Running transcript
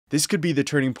This could be the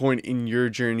turning point in your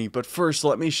journey, but first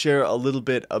let me share a little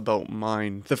bit about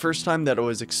mine. The first time that I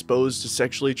was exposed to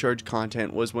sexually charged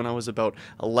content was when I was about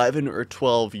 11 or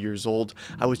 12 years old.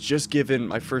 I was just given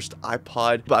my first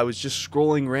iPod, but I was just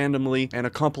scrolling randomly and a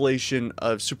compilation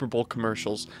of Super Bowl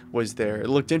commercials was there. It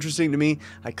looked interesting to me,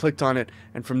 I clicked on it,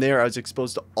 and from there I was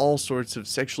exposed to all sorts of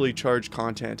sexually charged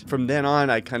content. From then on,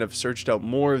 I kind of searched out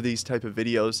more of these type of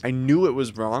videos. I knew it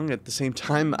was wrong. At the same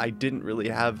time, I didn't really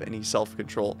have any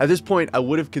self-control. At this point, I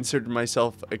would have considered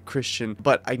myself a Christian,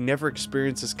 but I never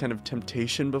experienced this kind of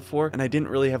temptation before, and I didn't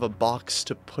really have a box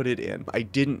to put it in. I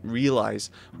didn't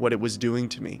realize what it was doing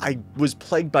to me. I was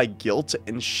plagued by guilt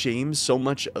and shame so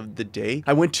much of the day.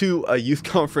 I went to a youth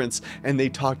conference and they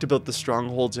talked about the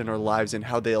strongholds in our lives and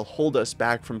how they'll hold us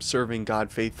back from serving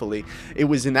God faithfully. It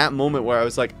was in that moment where I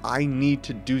was like, I need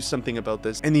to do something about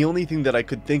this. And the only thing that I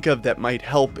could think of that might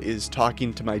help is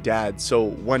talking to my dad. So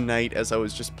one night, as I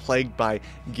was just plagued by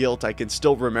guilt, I can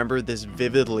still remember this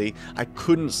vividly. I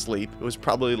couldn't sleep. It was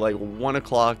probably like 1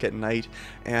 o'clock at night,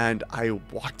 and I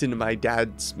walked into my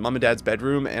mom and dad's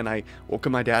bedroom, and I woke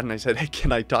up my dad and I said, hey,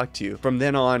 can I talk to you? From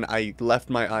then on, I left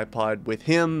my iPod with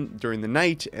him during the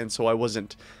night, and so I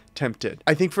wasn't tempted.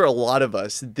 I think for a lot of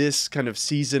us, this kind of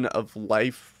season of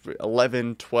life,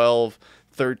 11, 12,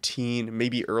 13,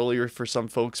 maybe earlier for some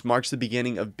folks, marks the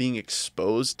beginning of being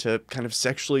exposed to kind of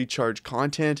sexually charged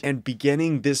content and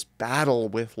beginning this battle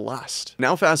with lust.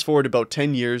 Now fast forward about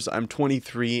 10 years, I'm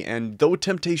 23, and though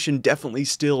temptation definitely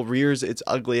still rears its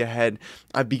ugly head,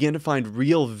 I began to find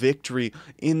real victory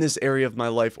in this area of my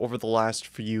life over the last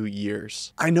few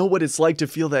years. I know what it's like to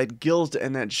feel that guilt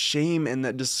and that shame and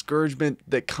that discouragement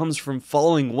that comes from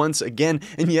falling once again,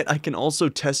 and yet I can also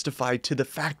testify to the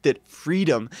fact that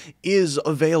freedom is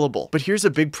available. But here's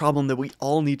a big problem that we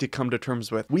all need to come to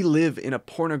terms with. We live in a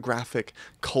pornographic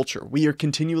culture. We are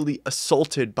continually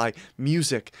assaulted by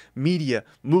music, media,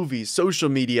 movies, social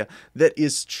media that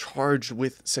is charged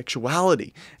with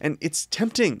sexuality. And it's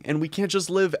tempting, and we can't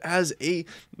just live as a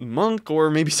monk,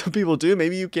 or maybe some people do,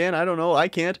 maybe you can, I don't know, I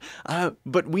can't.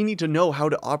 But we need to know how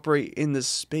to operate in this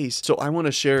space. So I want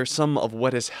to share some of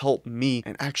what has helped me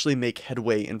and actually make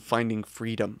headway in finding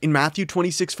freedom. In Matthew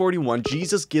 26:41,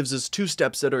 Jesus gives us two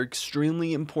steps that are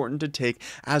extremely important to take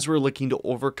as we're looking to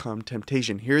overcome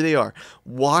temptation. Here they are.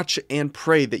 Watch and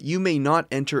pray that you may not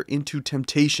enter into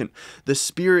temptation. The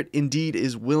spirit indeed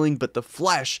is willing, but the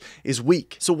flesh is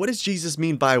weak. So what does Jesus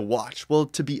mean by watch? Well,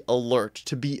 to be alert,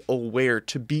 to be aware,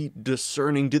 to be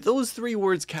discerning. Do those three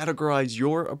words categorize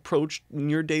your approach in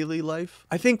your daily life?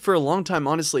 I think for a long time,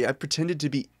 honestly, I pretended to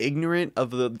be ignorant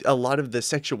of a lot of the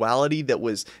sexuality that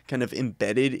was kind of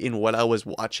embedded in what I was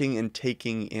watching and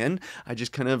taking in. I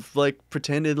just kind of like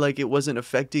pretended like it wasn't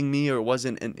affecting me or it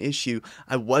wasn't an issue.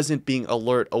 I wasn't being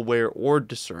alert, aware, or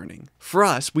discerning. For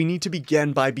us, we need to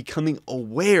begin by becoming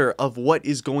aware of what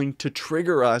is going to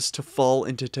trigger us to fall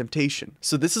into temptation.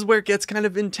 So this is where it gets kind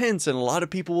of intense, and a lot of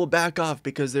people will back off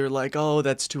because they're like, oh,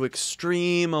 that's too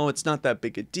extreme. Oh, it's not that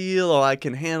big a deal. Oh, I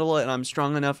can handle it and I'm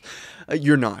strong enough.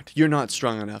 You're not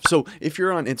strong enough. So if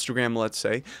you're on Instagram, let's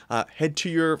say, head to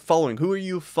your following. Who are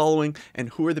you following, and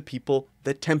who are the people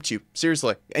that tempt you?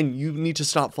 Seriously. And you need to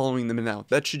stop following them now.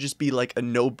 That should just be like a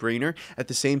no-brainer. At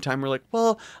the same time, we're like,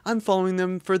 well, I'm following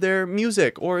them for their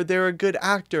music, or they're a good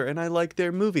actor and I like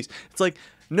their movies. It's like,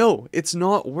 no, it's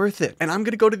not worth it. And I'm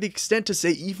going to go to the extent to say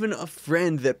even a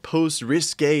friend that posts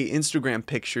risque Instagram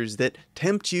pictures that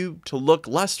tempt you to look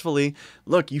lustfully,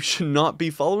 look, you should not be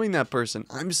following that person.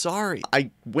 I'm sorry.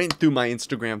 I went through my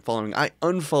Instagram following. I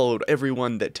unfollowed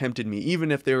everyone that tempted me,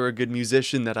 even if they were a good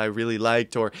musician that I really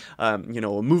liked, or, a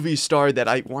movie star that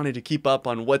I wanted to keep up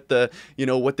on what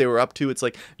they were up to. It's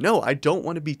like, no, I don't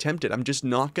want to be tempted. I'm just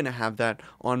not going to have that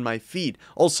on my feed.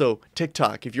 Also,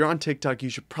 TikTok. If you're on TikTok, you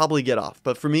should probably get off.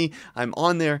 But for me, I'm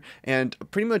on there, and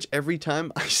pretty much every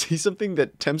time I see something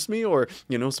that tempts me, or,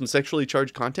 some sexually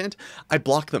charged content, I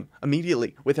block them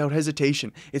immediately without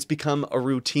hesitation. It's become a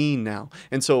routine now.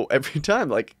 And so every time,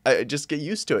 like, I just get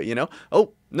used to it,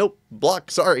 Oh, nope,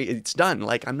 block, sorry, it's done.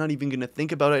 Like, I'm not even going to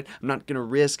think about it. I'm not going to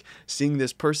risk seeing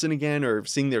this person again or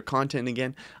seeing their content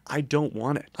again. I don't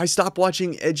want it. I stopped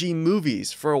watching edgy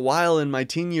movies. For a while in my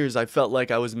teen years, I felt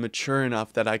like I was mature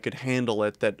enough that I could handle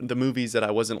it, that the movies that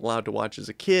I wasn't allowed to watch as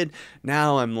a kid,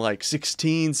 now I'm like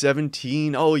 16,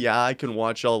 17. Oh yeah, I can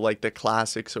watch all like the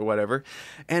classics or whatever.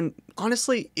 And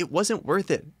honestly, it wasn't worth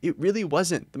it. It really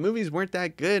wasn't. The movies weren't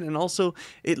that good, and also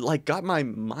it like got my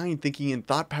mind thinking in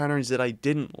thought patterns that I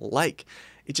didn't like.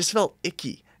 It just felt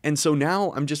icky. And so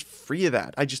now I'm just free of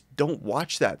that. I just don't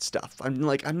watch that stuff.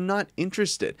 I'm not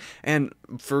interested. And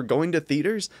for going to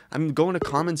theaters, I'm going to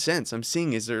common sense. I'm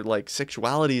seeing, is there like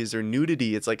sexuality? Is there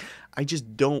nudity? It's like, I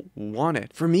just don't want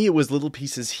it. For me, it was little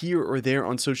pieces here or there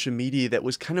on social media that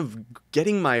was kind of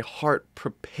getting my heart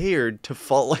prepared to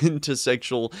fall into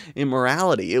sexual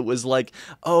immorality. It was like,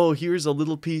 oh, here's a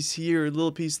little piece here, a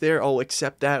little piece there. Oh,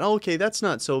 accept that. Oh, okay, that's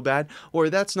not so bad. Or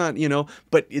that's not,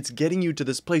 but it's getting you to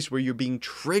this place where you're being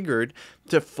triggered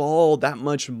to fall that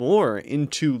much more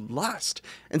into lust.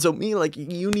 And so me, like,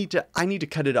 I need to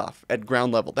cut it off at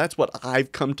ground level. That's what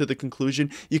I've come to the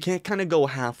conclusion. You can't kind of go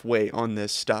halfway on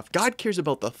this stuff. God cares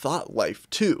about the thought life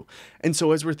too. And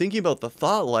so as we're thinking about the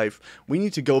thought life, we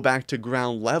need to go back to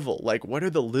ground level. Like, what are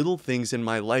the little things in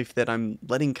my life that I'm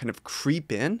letting kind of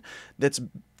creep in that's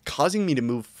causing me to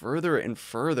move further and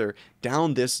further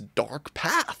down this dark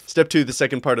path? Step 2, the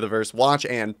second part of the verse, watch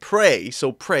and pray.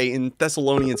 So pray. In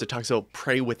Thessalonians, it talks about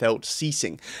pray without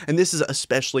ceasing. And this is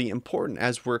especially important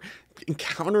as we're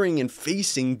encountering and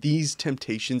facing these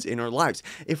temptations in our lives.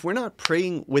 If we're not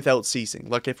praying without ceasing,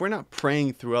 like if we're not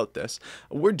praying throughout this,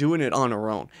 we're doing it on our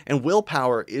own. And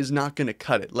willpower is not going to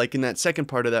cut it. Like in that second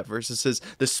part of that verse, it says,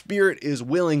 the spirit is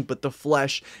willing, but the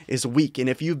flesh is weak. And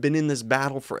if you've been in this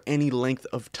battle for any length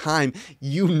of time,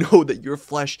 you know that your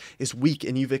flesh is weak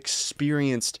and you've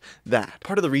experienced that.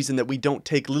 Part of the reason that we don't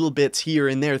take little bits here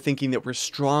and there thinking that we're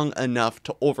strong enough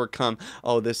to overcome,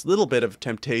 oh, this little bit of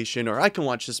temptation, or I can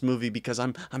watch this movie because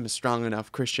I'm a strong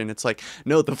enough Christian. It's like,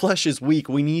 no, the flesh is weak.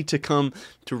 We need to come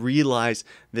to realize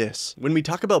this. When we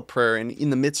talk about prayer and in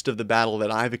the midst of the battle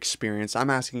that I've experienced, I'm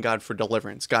asking God for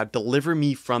deliverance. God, deliver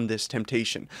me from this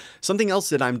temptation. Something else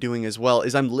that I'm doing as well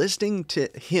is I'm listening to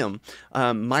Him,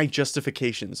 my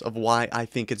justifications of why I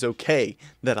think it's okay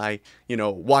that I,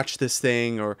 watch this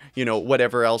thing or,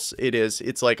 whatever else it is.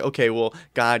 It's like, okay, well,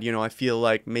 God, I feel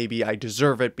like maybe I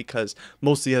deserve it because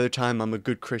most of the other time I'm a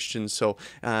good Christian. So,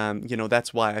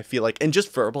 that's why I feel like, and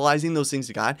just verbalizing those things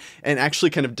to God and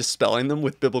actually kind of dispelling them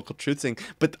with biblical truth, saying,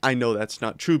 but I know that's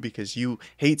not true because you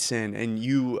hate sin and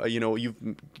you've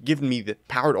given me the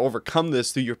power to overcome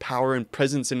this through your power and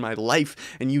presence in my life,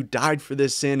 and you died for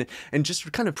this sin, and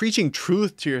just kind of preaching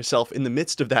truth to yourself in the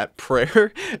midst of that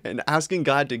prayer and asking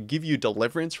God to give you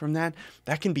deliverance from that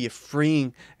can be a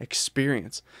freeing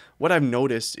experience. What I've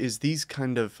noticed is these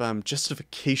kind of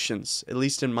justifications, at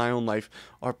least in my own life,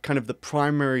 are kind of the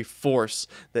primary force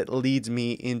that leads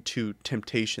me into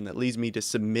temptation, that leads me to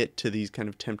submit to these kind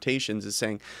of temptations, is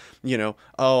saying,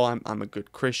 oh, I'm a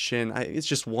good Christian, it's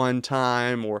just one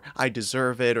time, or I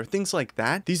deserve it, or things like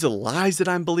that. These are lies that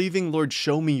I'm believing. Lord,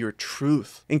 show me your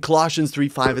truth. In Colossians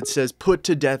 3:5, it says, put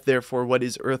to death, therefore, what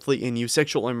is earthly in you,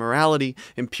 sexual immorality,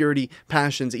 impurity,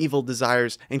 passions, evil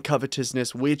desires, and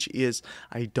covetousness, which is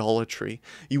idolatry.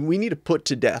 We need to put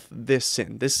to death this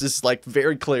sin. This is like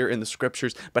very clear in the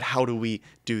scriptures, but how do we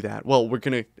do that? Well, we're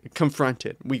going to confront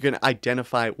it. We're going to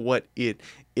identify what it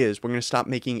is. We're going to stop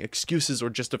making excuses or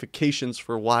justifications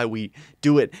for why we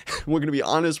do it. We're going to be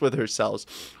honest with ourselves.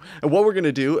 And what we're going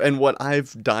to do, and what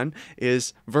I've done,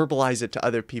 is verbalize it to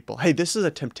other people. Hey, this is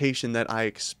a temptation that I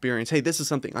experience. Hey, this is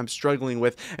something I'm struggling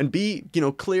with. And be,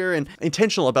 clear and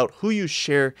intentional about who you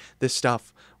share this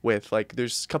stuff with. Like,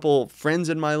 there's a couple friends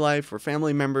in my life or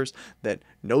family members that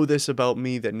know this about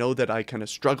me, that know that I kind of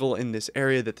struggle in this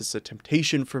area, that this is a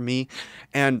temptation for me,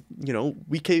 and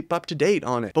we keep up to date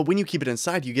on it. But when you keep it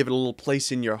inside, you give it a little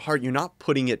place in your heart. You're not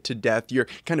putting it to death. You're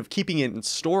kind of keeping it in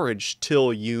storage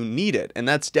till you need it, and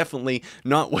that's definitely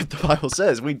not what the Bible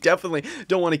says. We definitely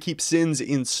don't want to keep sins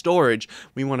in storage.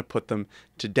 We want to put them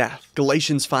to death.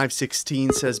 Galatians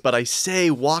 5:16 says, but I say,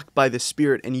 walk by the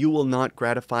Spirit, and you will not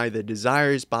gratify the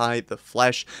desires by the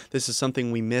flesh. This is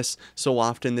something we miss so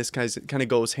often. This kind of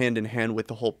goes hand in hand with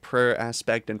the whole prayer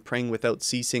aspect and praying without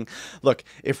ceasing. Look,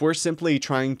 if we're simply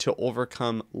trying to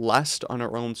overcome lust on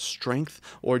our own strength,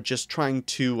 or just trying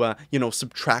to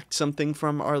subtract something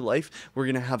from our life, we're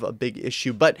going to have a big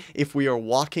issue. But if we are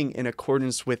walking in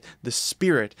accordance with the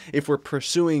Spirit, if we're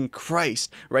pursuing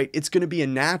Christ, right, it's going to be a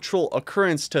natural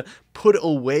occurrence to put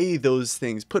away those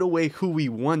things, put away who we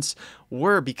once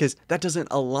were, because that doesn't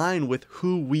align with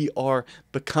who we are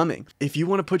becoming. If you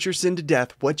want to put your sin to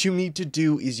death, what you need to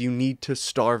do is you need to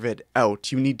starve it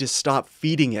out. You need to stop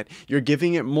feeding it. You're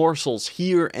giving it morsels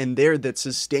here and there that's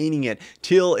sustaining it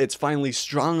till it's finally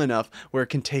strong enough where it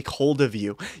can take hold of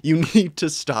you. You need to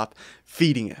stop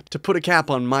feeding it. To put a cap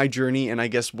on my journey, and I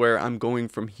guess where I'm going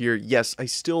from here, yes, I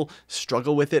still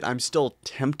struggle with it. I'm still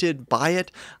tempted by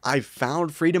it. I've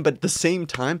found freedom, but at the same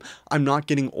time, I'm not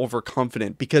getting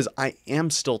overconfident because I am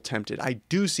still tempted. I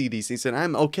do see these things and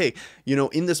I'm okay.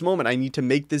 In this moment, I need to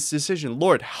make this decision.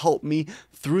 Lord, help me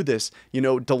through this,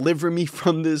 deliver me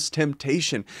from this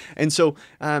temptation. And so,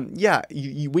 yeah,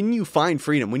 when you find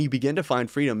freedom, when you begin to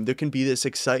find freedom, there can be this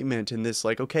excitement and this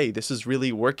like, okay, this is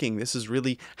really working. This is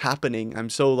really happening.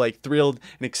 I'm so like thrilled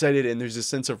and excited, and there's a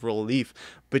sense of relief,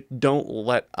 but don't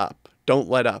let up. Don't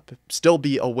let up. Still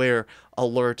be aware,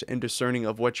 alert, and discerning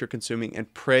of what you're consuming,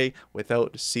 and pray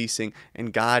without ceasing.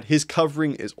 And God, his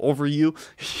covering is over you.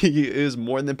 He is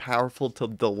more than powerful to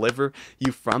deliver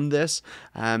you from this.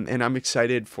 And I'm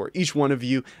excited for each one of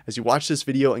you as you watch this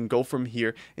video and go from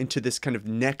here into this kind of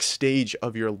next stage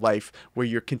of your life where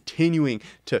you're continuing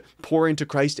to pour into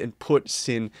Christ and put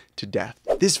sin to death.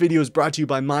 This video is brought to you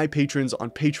by my patrons on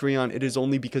Patreon. It is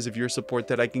only because of your support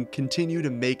that I can continue to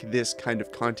make this kind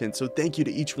of content. So thank you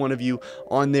to each one of you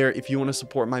on there. If you want to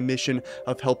support my mission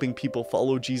of helping people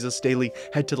follow Jesus daily,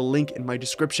 head to the link in my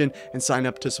description and sign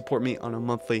up to support me on a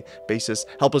monthly basis.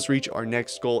 Help us reach our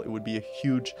next goal. It would be a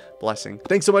huge blessing.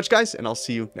 Thanks so much, guys, and I'll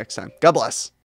see you next time. God bless.